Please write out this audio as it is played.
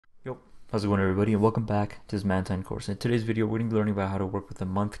How's it going, everybody, and welcome back to this Mantine course. In today's video, we're going to be learning about how to work with the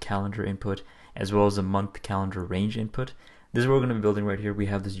month calendar input as well as the month calendar range input. This is what we're going to be building right here. We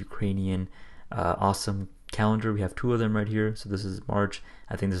have this Ukrainian awesome calendar. We have two of them right here. So this is March,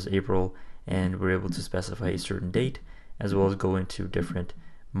 I think this is April, and we're able to specify a certain date as well as go into different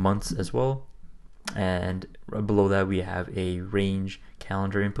months as well. And below that, we have a range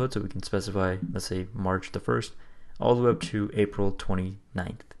calendar input, so we can specify, let's say, March the 1st all the way up to April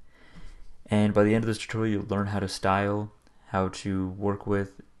 29th. And by the end of this tutorial, you'll learn how to style, how to work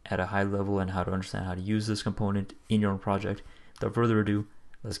with at a high level, and how to understand how to use this component in your own project. Without further ado,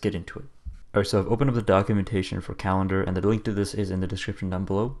 let's get into it. Alright, so I've opened up the documentation for calendar, and the link to this is in the description down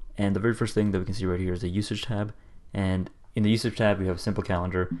below. And the very first thing that we can see right here is the usage tab. And in the usage tab, we have a simple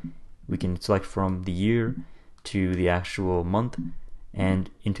calendar. We can select from the year to the actual month and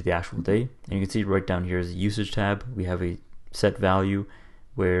into the actual day. And you can see right down here is the usage tab. We have a set value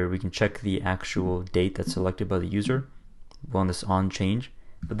where we can check the actual date that's selected by the user on this on change.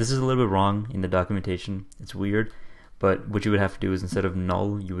 But this is a little bit wrong in the documentation. It's weird, but what you would have to do is instead of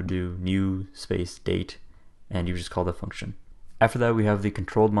null, you would do new space date, and you just call the function. After that, we have the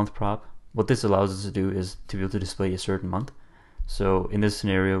controlled month prop. What this allows us to do is to be able to display a certain month. So in this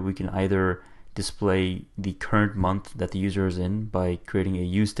scenario, we can either display the current month that the user is in by creating a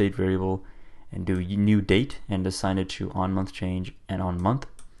useDate variable and do new date and assign it to on month change and on month.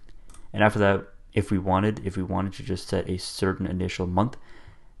 And after that, if we wanted to just set a certain initial month,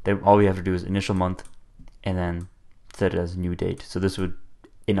 then all we have to do is initial month and then set it as new date. So this would,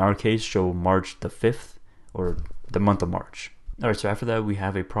 in our case, show March the 5th or the month of March. Alright, so after that we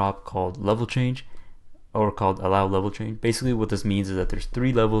have a prop called level change, or called allow level change. Basically what this means is that there's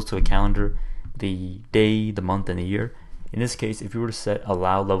three levels to a calendar: the day, the month, and the year. In this case, if you were to set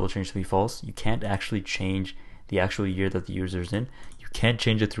allow level change to be false, you can't actually change the actual year that the user is in. You can't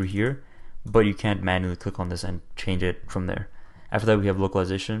change it through here, but you can't manually click on this and change it from there. After that, we have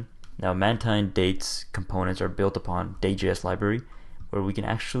localization. Now, Mantine dates components are built upon day.js library, where we can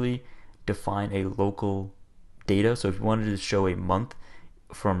actually define a local data. So if you wanted to show a month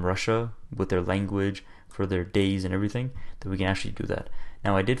from Russia with their language, for their days and everything, then we can actually do that.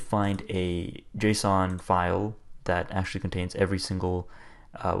 Now, I did find a JSON file that actually contains every single,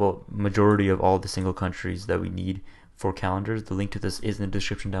 majority of all the single countries that we need for calendars. The link to this is in the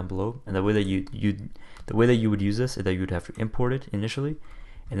description down below. And the way that you would use this is that you would have to import it initially,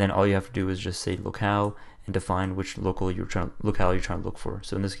 and then all you have to do is just say locale and define which locale you're trying to look for.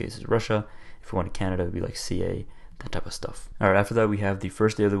 So in this case, it's Russia. If you want Canada, it would be like CA, that type of stuff. Alright, after that we have the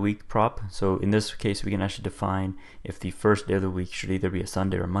first day of the week prop. So in this case, we can actually define if the first day of the week should either be a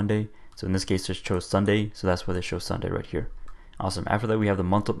Sunday or Monday. So in this case, it chose Sunday, so that's why they show Sunday right here. Awesome. After that, we have the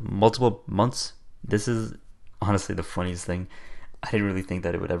multiple months. This is honestly the funniest thing. I didn't really think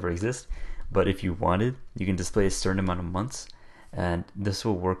that it would ever exist, but if you wanted, you can display a certain amount of months, and this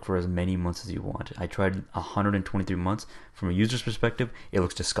will work for as many months as you want. I tried 123 months. From a user's perspective, it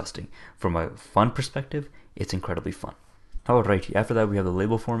looks disgusting. From a fun perspective, it's incredibly fun. Alrighty, after that we have the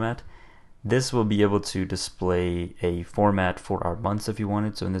label format. This will be able to display a format for our months if you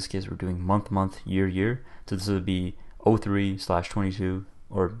wanted. So in this case, we're doing month, year. So this would be 03/22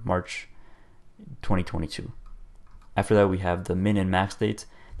 or March 2022. After that, we have the min and max dates.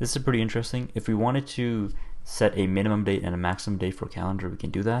 This is pretty interesting. If we wanted to set a minimum date and a maximum date for a calendar, we can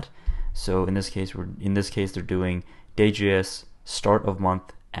do that. So in this case, they're doing day.js start of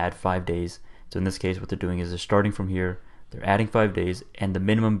month, add 5 days. So in this case, what they're doing is they're starting from here, they're adding 5 days, and the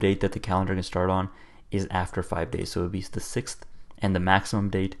minimum date that the calendar can start on is after 5 days. So it would be the 6th, and the maximum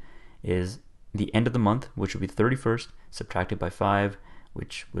date is the end of the month, which would be the 31st, subtracted by 5,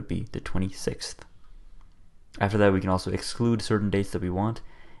 which would be the 26th. After that, we can also exclude certain dates that we want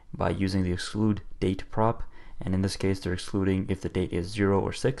by using the exclude date prop. And in this case, they're excluding if the date is 0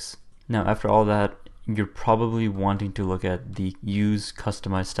 or 6. Now, after all that, you're probably wanting to look at the use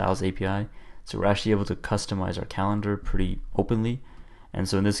customize styles API. So we're actually able to customize our calendar pretty openly. And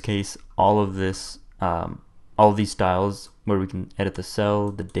so in this case, all of these styles where we can edit the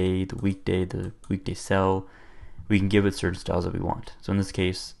cell, the day, the weekday cell, we can give it certain styles that we want. So in this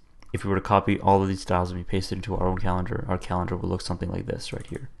case, if we were to copy all of these styles and we paste it into our own calendar, our calendar will look something like this right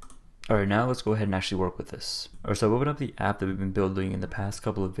here. Alright, now let's go ahead and actually work with this. Alright, so I've opened up the app that we've been building in the past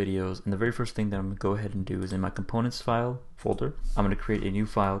couple of videos, and the very first thing that I'm going to go ahead and do is in my components file folder, I'm going to create a new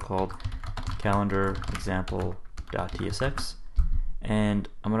file called calendar example.tsx, and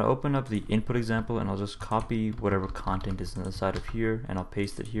I'm going to open up the input example, and I'll just copy whatever content is on the side of here, and I'll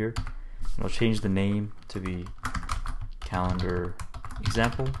paste it here, and I'll change the name to be calendar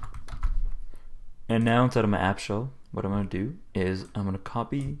example. And now inside of my app shell, what I'm going to do is I'm going to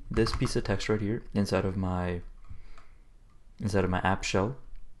copy this piece of text right here inside of my app shell,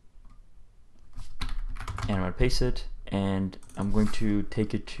 and I'm going to paste it, and I'm going to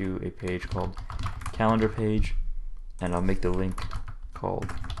take it to a page called calendar page, and I'll make the link called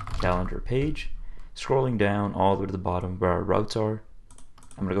calendar page. Scrolling down all the way to the bottom where our routes are,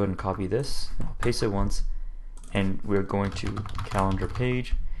 I'm going to go ahead and copy this, and I'll paste it once, and we're going to calendar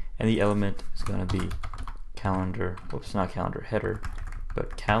page, and the element is going to be calendar, whoops, not calendar header,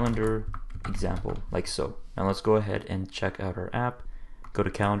 but calendar example, like so. Now let's go ahead and check out our app, go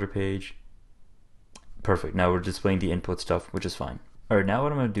to calendar page. Perfect, now we're displaying the input stuff, which is fine. Alright, now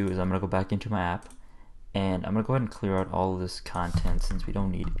what I'm going to do is I'm going to go back into my app, and I'm going to go ahead and clear out all of this content since we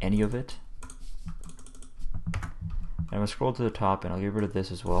don't need any of it. I'm going to scroll to the top, and I'll get rid of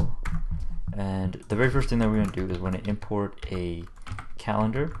this as well. And the very first thing that we're going to do is we're going to import a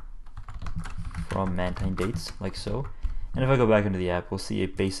calendar from Mantine dates, like so. And if I go back into the app, we'll see a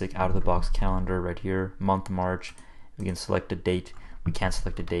basic out-of-the-box calendar right here, month March. We can select a date. We can't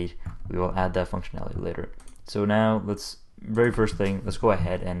select a date. We will add that functionality later. So now very first thing, let's go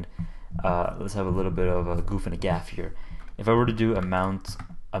ahead and let's have a little bit of a goof and a gaff here. If I were to do amount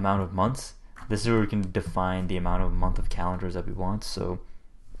of months, this is where we can define the amount of month of calendars that we want. So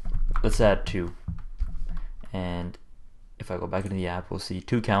let's add 2. And if I go back into the app, we'll see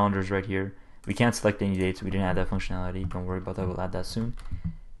 2 calendars right here. We can't select any dates. We didn't add that functionality. Don't worry about that. We'll add that soon.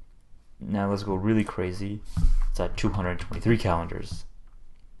 Now let's go really crazy. It's at 223 calendars.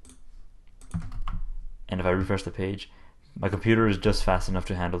 And if I refresh the page, my computer is just fast enough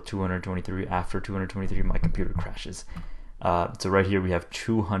to handle 223. After 223, my computer crashes. So right here we have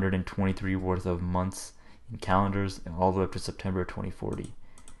 223 worth of months in calendars, all the way up to September 2040.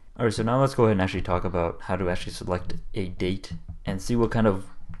 Alright, so now let's go ahead and actually talk about how to actually select a date and see what kind of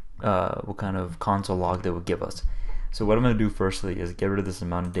console log they would give us. So what I'm going to do firstly is get rid of this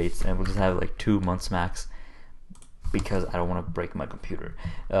amount of dates, and we'll just have like 2 months max because I don't want to break my computer.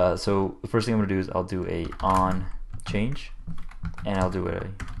 So the first thing I'm going to do is I'll do a on change, and I'll do a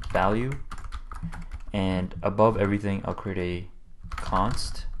value, and above everything I'll create a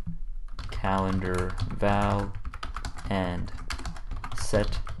const calendar val and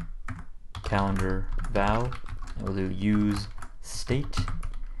set calendar val, and we'll do use state.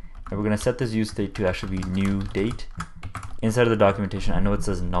 And we're going to set this use state to actually be new date. Inside of the documentation, I know it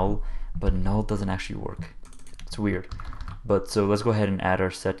says null, but null doesn't actually work. It's weird. But so let's go ahead and add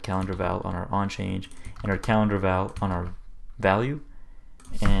our set calendar val on our on change and our calendar val on our value.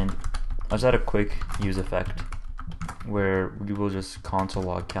 And let's add a quick use effect where we will just console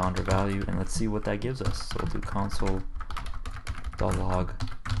log calendar value, and let's see what that gives us. So we'll do console.log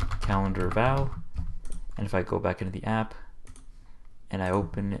calendar val, and if I go back into the app and I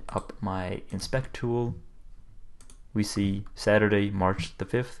open up my inspect tool, we see Saturday, March the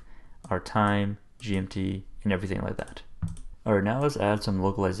 5th, our time, GMT, and everything like that. Alright, now let's add some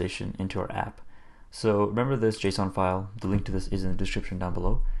localization into our app. So remember this JSON file, the link to this is in the description down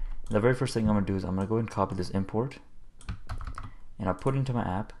below. And the very first thing I'm going to do is I'm going to go ahead and copy this import, and I'll put it into my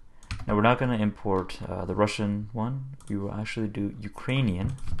app. Now we're not going to import the Russian one, we will actually do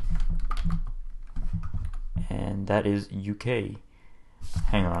Ukrainian, and that is UK.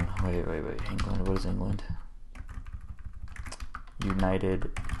 Hang on, wait, England, what is England? United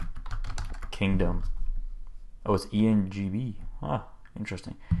Kingdom. Oh, it's ENGB. Ah,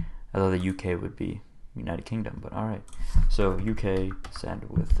 interesting. I thought the UK would be United Kingdom, but alright. So UK send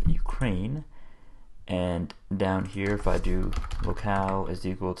with Ukraine, and down here if I do locale is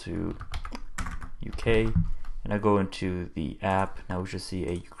equal to UK, and I go into the app, now we should see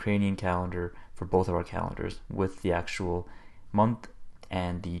a Ukrainian calendar for both of our calendars with the actual month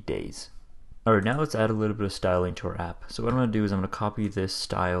and the days. Alright, now let's add a little bit of styling to our app. So what I'm going to do is I'm going to copy this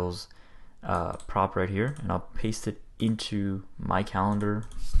styles prop right here, and I'll paste it into my calendar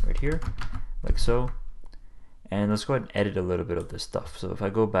right here, like so. And let's go ahead and edit a little bit of this stuff. So if I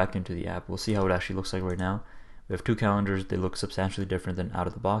go back into the app, we'll see how it actually looks like right now. We have 2 calendars, they look substantially different than out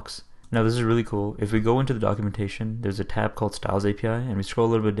of the box. Now this is really cool. If we go into the documentation, there's a tab called Styles API, and we scroll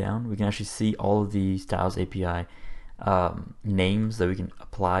a little bit down, we can actually see all of the Styles API names that we can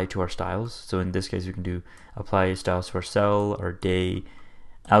apply to our styles. So in this case, we can do apply styles for cell or day,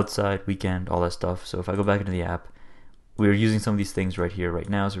 outside, weekend, all that stuff. So if I go back into the app, we're using some of these things right here right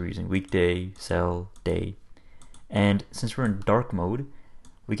now. So we're using weekday, cell, day, and since we're in dark mode,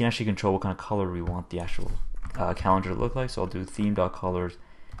 we can actually control what kind of color we want the actual calendar to look like. So I'll do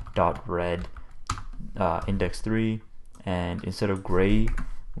theme.colors.red index 3, and instead of gray,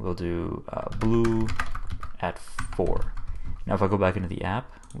 we'll do blue at 4. Now if I go back into the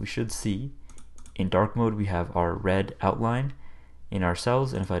app, we should see in dark mode, we have our red outline in our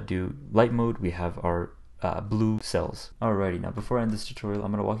cells, and if I do light mode, we have our blue cells. Alrighty, now before I end this tutorial,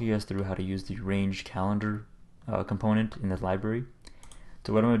 I'm going to walk you guys through how to use the range calendar component in the library.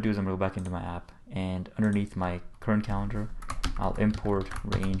 So what I'm going to do is I'm going to go back into my app, and underneath my current calendar, I'll import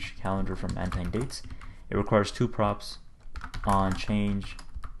range calendar from Mantine dates. It requires two props, on change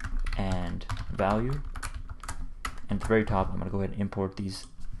and value. And at the very top, I'm going to go ahead and import these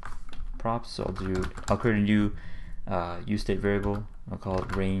props. So I'll create a new use state variable. I'll call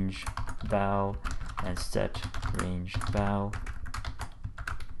it range val and set range val.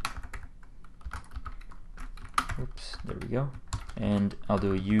 Oops, there we go. And I'll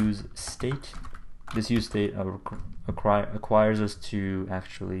do a use state. This use state requires us to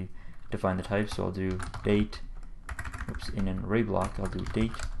actually define the type. So I'll do date. Oops, in an array block, I'll do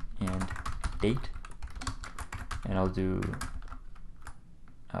date and date. And I'll do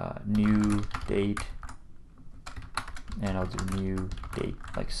new date, and I'll do new date,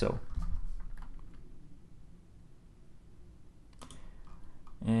 like so.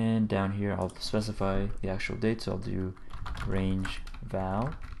 And down here I'll specify the actual date, so I'll do range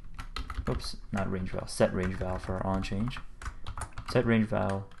val, oops, not range val, set range val for our on change, set range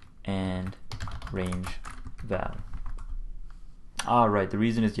val and range val. Alright, the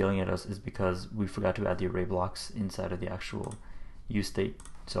reason it's yelling at us is because we forgot to add the array blocks inside of the actual use state.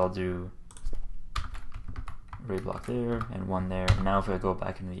 So I'll do array block there and one there. And now if I go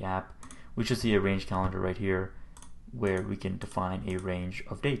back into the app, we should see a range calendar right here where we can define a range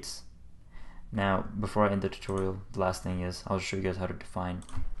of dates. Now, before I end the tutorial, the last thing is I'll show you guys how to define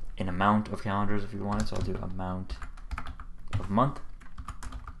an amount of calendars if you want it. So I'll do amount of month,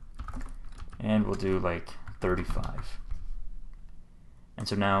 and we'll do like 35. And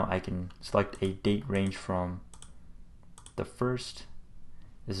so now I can select a date range from the first,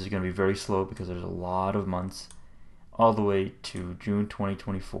 this is going to be very slow because there's a lot of months, all the way to June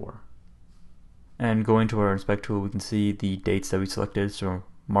 2024. And going to our inspect tool, we can see the dates that we selected, so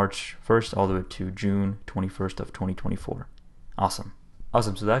March 1st all the way to June 21st of 2024. Awesome.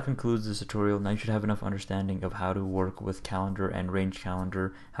 Awesome, so that concludes this tutorial. Now you should have enough understanding of how to work with calendar and range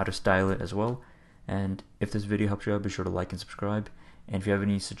calendar, how to style it as well. And if this video helped you out, be sure to like and subscribe. And if you have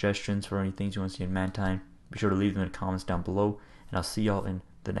any suggestions for any things you want to see in Mantine, be sure to leave them in the comments down below, and I'll see y'all in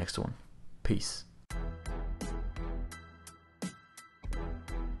the next one. Peace.